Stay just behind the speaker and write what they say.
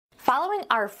Following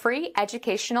our free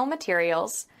educational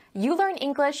materials, you learn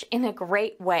English in a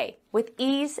great way with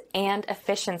ease and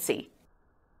efficiency.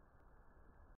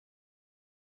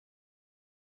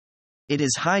 It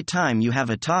is high time you have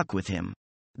a talk with him.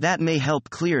 That may help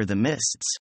clear the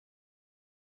mists.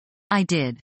 I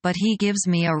did, but he gives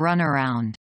me a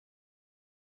runaround.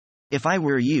 If I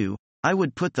were you, I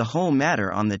would put the whole matter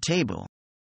on the table.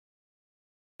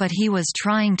 But he was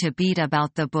trying to beat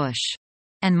about the bush.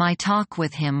 And my talk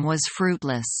with him was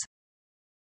fruitless.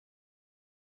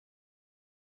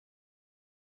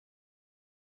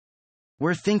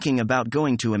 We're thinking about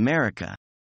going to America.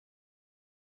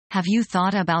 Have you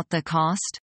thought about the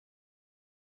cost?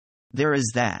 There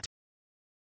is that.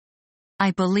 I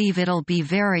believe it'll be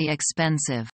very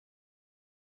expensive.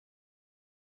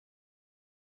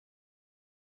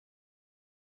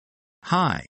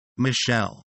 Hi,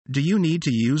 Michelle. Do you need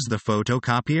to use the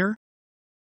photocopier?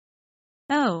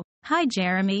 Oh, hi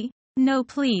Jeremy. No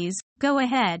please, go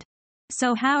ahead.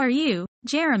 So how are you,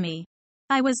 Jeremy?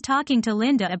 I was talking to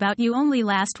Linda about you only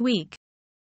last week.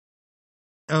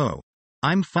 Oh,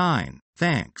 I'm fine,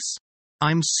 thanks.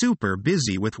 I'm super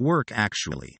busy with work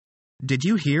actually. Did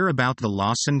you hear about the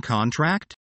Lawson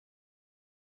contract?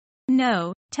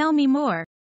 No, tell me more.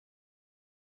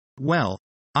 Well,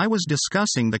 I was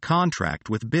discussing the contract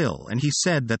with Bill and he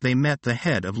said that they met the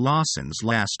head of Lawson's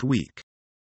last week.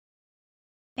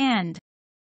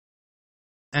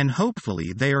 And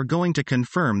hopefully they are going to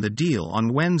confirm the deal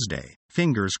on Wednesday,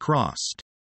 fingers crossed.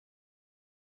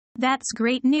 That's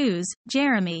great news,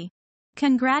 Jeremy.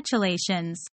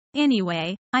 Congratulations.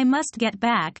 Anyway, I must get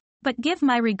back, but give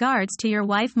my regards to your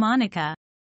wife Monica.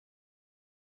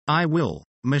 I will,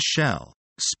 Michelle.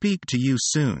 Speak to you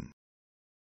soon.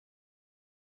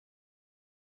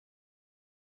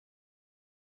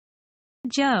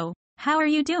 Joe, how are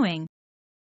you doing?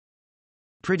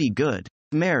 Pretty good.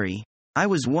 Mary, I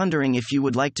was wondering if you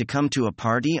would like to come to a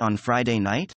party on Friday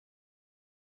night?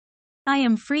 I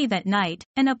am free that night,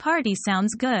 and a party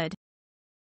sounds good.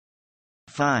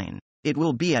 Fine. It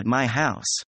will be at my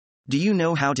house. Do you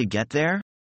know how to get there?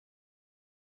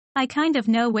 I kind of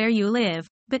know where you live,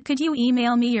 but could you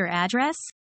email me your address?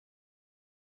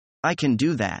 I can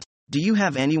do that. Do you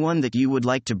have anyone that you would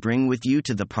like to bring with you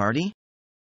to the party?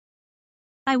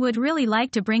 I would really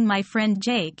like to bring my friend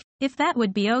Jake, if that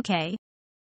would be okay.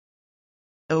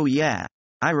 Oh yeah,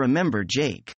 I remember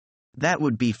Jake. That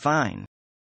would be fine.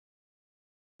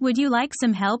 Would you like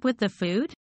some help with the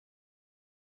food?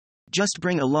 Just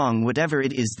bring along whatever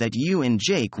it is that you and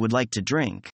Jake would like to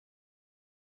drink.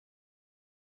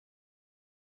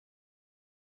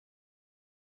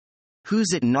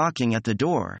 Who's it knocking at the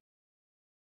door?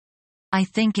 I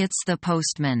think it's the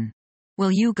postman.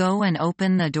 Will you go and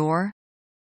open the door?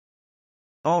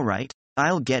 All right,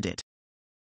 I'll get it.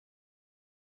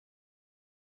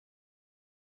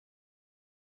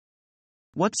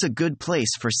 What's a good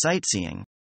place for sightseeing?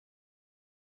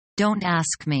 Don't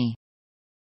ask me.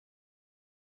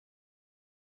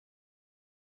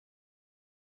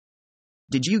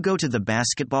 Did you go to the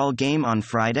basketball game on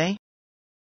Friday?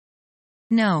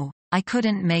 No, I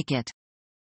couldn't make it.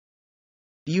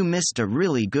 You missed a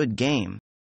really good game.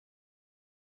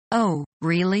 Oh,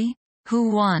 really? Who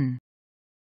won?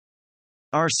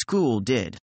 Our school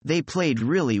did. They played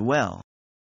really well.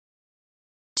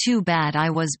 Too bad I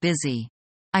was busy.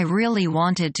 I really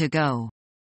wanted to go.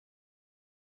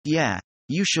 Yeah,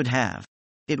 you should have.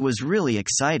 It was really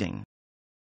exciting.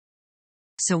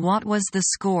 So what was the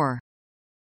score?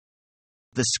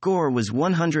 The score was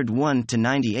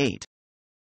 101-98.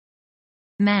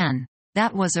 Man,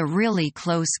 that was a really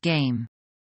close game.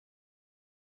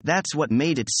 That's what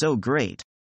made it so great.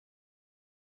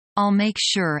 I'll make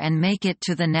sure and make it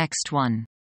to the next one.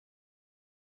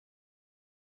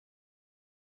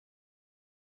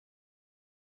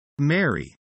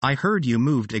 Mary, I heard you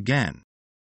moved again.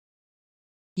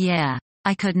 Yeah,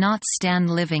 I could not stand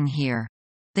living here.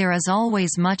 There is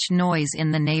always much noise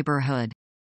in the neighborhood.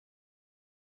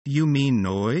 You mean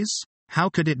noise? How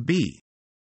could it be?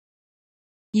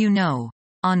 You know,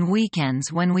 on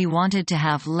weekends when we wanted to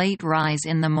have late rise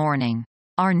in the morning,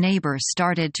 our neighbor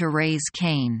started to raise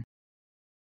Cain.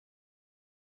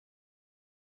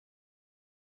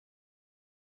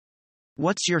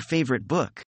 What's your favorite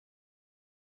book?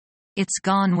 It's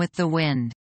Gone with the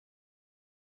Wind.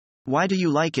 Why do you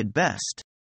like it best?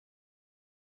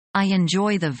 I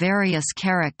enjoy the various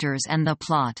characters and the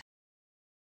plot.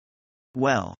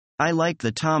 Well, I like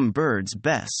the Tom Birds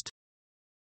best.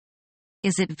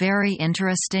 Is it very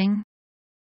interesting?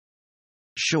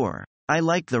 Sure. I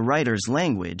like the writer's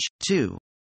language, too.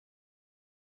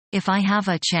 If I have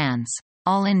a chance,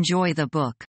 I'll enjoy the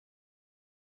book.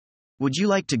 Would you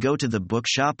like to go to the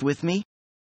bookshop with me?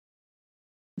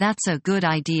 That's a good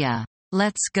idea.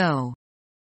 Let's go.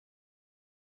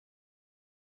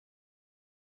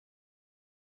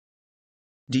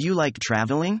 Do you like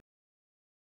traveling?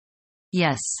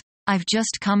 Yes. I've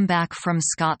just come back from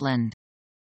Scotland.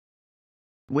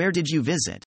 Where did you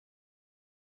visit?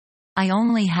 I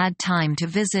only had time to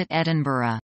visit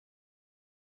Edinburgh.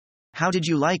 How did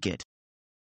you like it?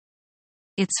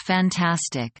 It's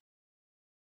fantastic.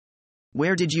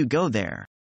 Where did you go there?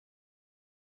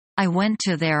 I went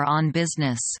to there on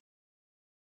business.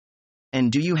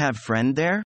 And do you have friend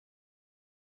there?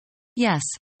 Yes,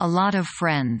 a lot of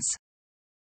friends.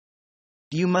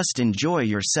 You must enjoy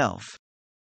yourself.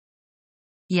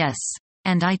 Yes.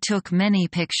 And I took many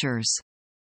pictures.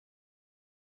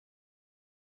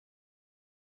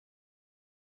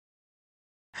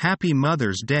 Happy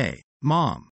Mother's Day,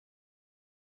 Mom.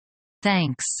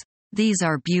 Thanks. These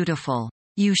are beautiful.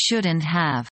 You shouldn't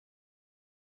have.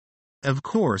 Of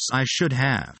course I should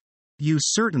have. You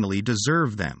certainly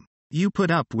deserve them. You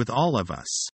put up with all of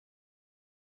us.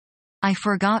 I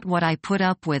forgot what I put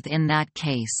up with in that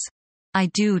case. I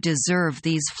do deserve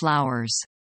these flowers.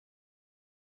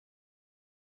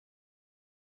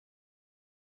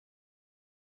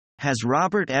 Has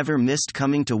Robert ever missed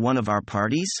coming to one of our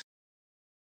parties?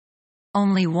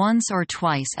 Only once or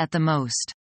twice at the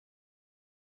most.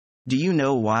 Do you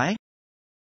know why?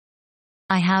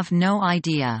 I have no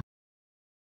idea.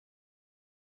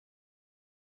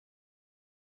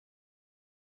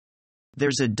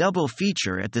 There's a double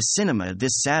feature at the cinema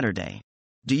this Saturday.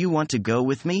 Do you want to go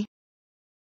with me?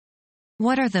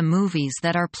 What are the movies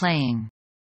that are playing?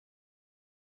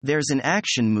 There's an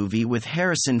action movie with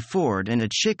Harrison Ford and a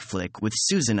chick flick with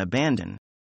Susan Abandon.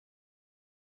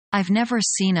 I've never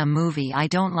seen a movie I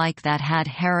don't like that had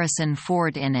Harrison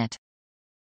Ford in it.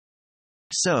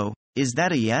 So, is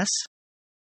that a yes?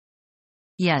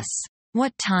 Yes.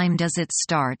 What time does it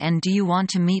start and do you want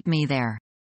to meet me there?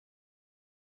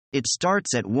 It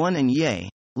starts at 1 and yay,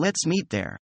 let's meet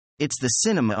there. It's the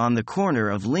cinema on the corner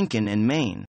of Lincoln and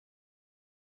Main.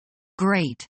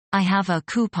 Great. I have a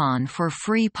coupon for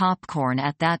free popcorn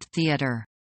at that theater.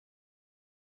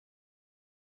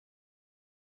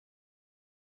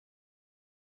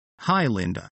 Hi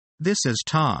Linda. This is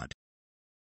Todd.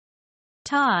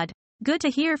 Todd, good to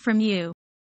hear from you.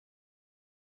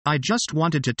 I just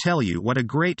wanted to tell you what a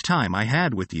great time I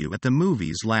had with you at the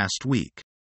movies last week.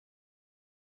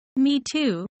 Me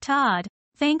too, Todd.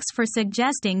 Thanks for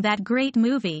suggesting that great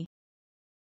movie.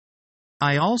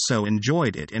 I also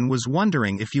enjoyed it and was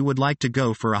wondering if you would like to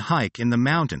go for a hike in the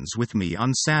mountains with me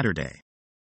on Saturday.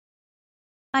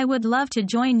 I would love to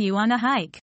join you on a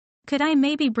hike. Could I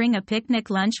maybe bring a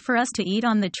picnic lunch for us to eat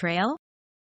on the trail?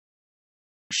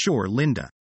 Sure,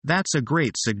 Linda. That's a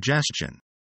great suggestion.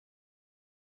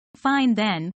 Fine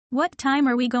then. What time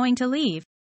are we going to leave?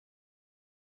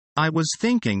 I was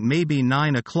thinking maybe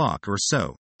 9 o'clock or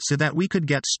so that we could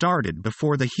get started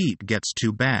before the heat gets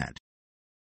too bad.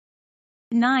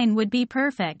 9 would be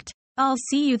perfect. I'll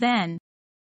see you then.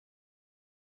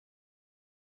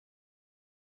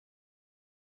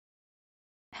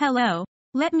 Hello.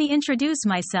 Let me introduce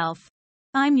myself.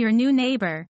 I'm your new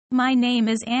neighbor. My name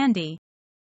is Andy.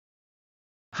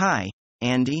 Hi,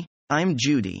 Andy. I'm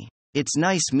Judy. It's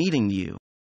nice meeting you.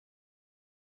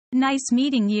 Nice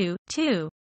meeting you, too.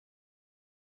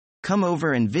 Come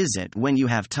over and visit when you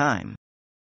have time.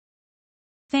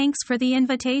 Thanks for the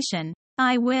invitation.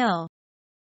 I will.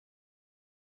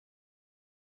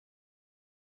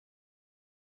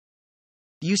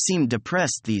 You seem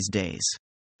depressed these days.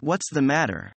 What's the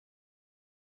matter?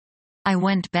 I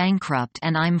went bankrupt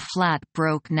and I'm flat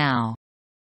broke now.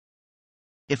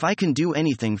 If I can do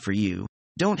anything for you,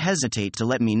 don't hesitate to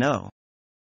let me know.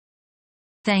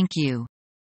 Thank you.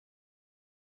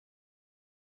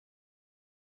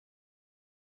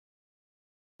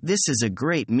 This is a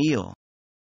great meal.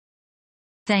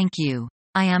 Thank you.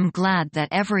 I am glad that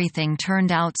everything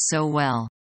turned out so well.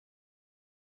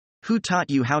 Who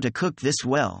taught you how to cook this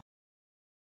well?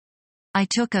 I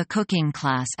took a cooking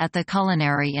class at the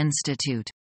Culinary Institute.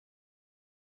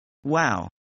 Wow.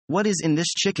 What is in this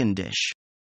chicken dish?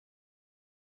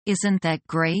 Isn't that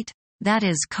great? That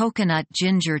is coconut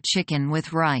ginger chicken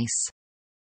with rice.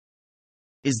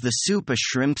 Is the soup a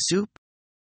shrimp soup?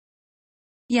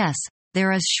 Yes,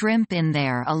 there is shrimp in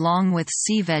there along with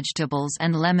sea vegetables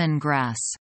and lemongrass.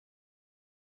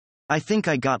 I think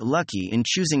I got lucky in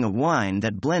choosing a wine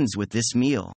that blends with this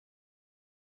meal.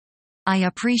 I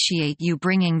appreciate you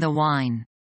bringing the wine.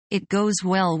 It goes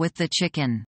well with the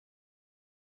chicken.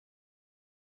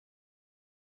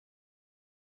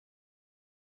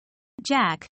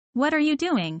 Jack, what are you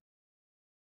doing?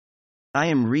 I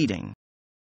am reading.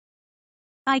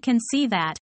 I can see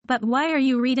that. But why are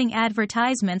you reading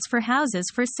advertisements for houses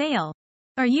for sale?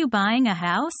 Are you buying a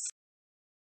house?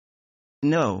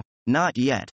 No, not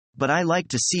yet, but I like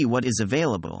to see what is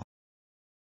available.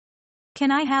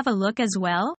 Can I have a look as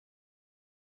well?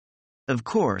 Of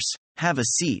course, have a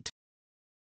seat.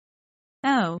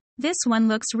 Oh, this one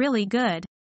looks really good.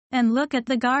 And look at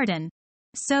the garden.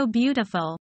 So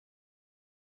beautiful.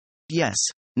 Yes,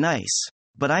 nice.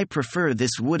 But I prefer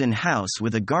this wooden house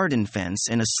with a garden fence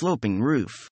and a sloping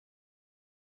roof.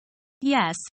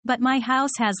 Yes, but my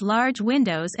house has large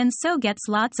windows and so gets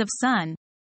lots of sun.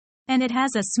 And it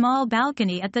has a small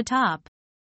balcony at the top.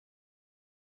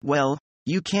 Well,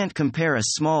 you can't compare a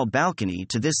small balcony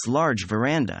to this large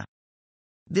veranda.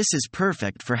 This is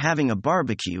perfect for having a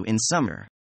barbecue in summer.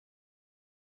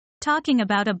 Talking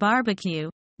about a barbecue,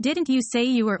 didn't you say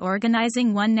you were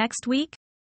organizing one next week?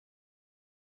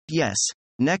 Yes,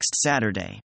 next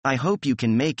Saturday. I hope you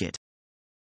can make it.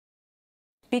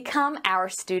 Become our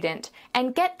student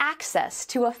and get access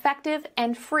to effective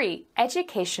and free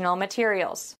educational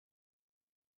materials.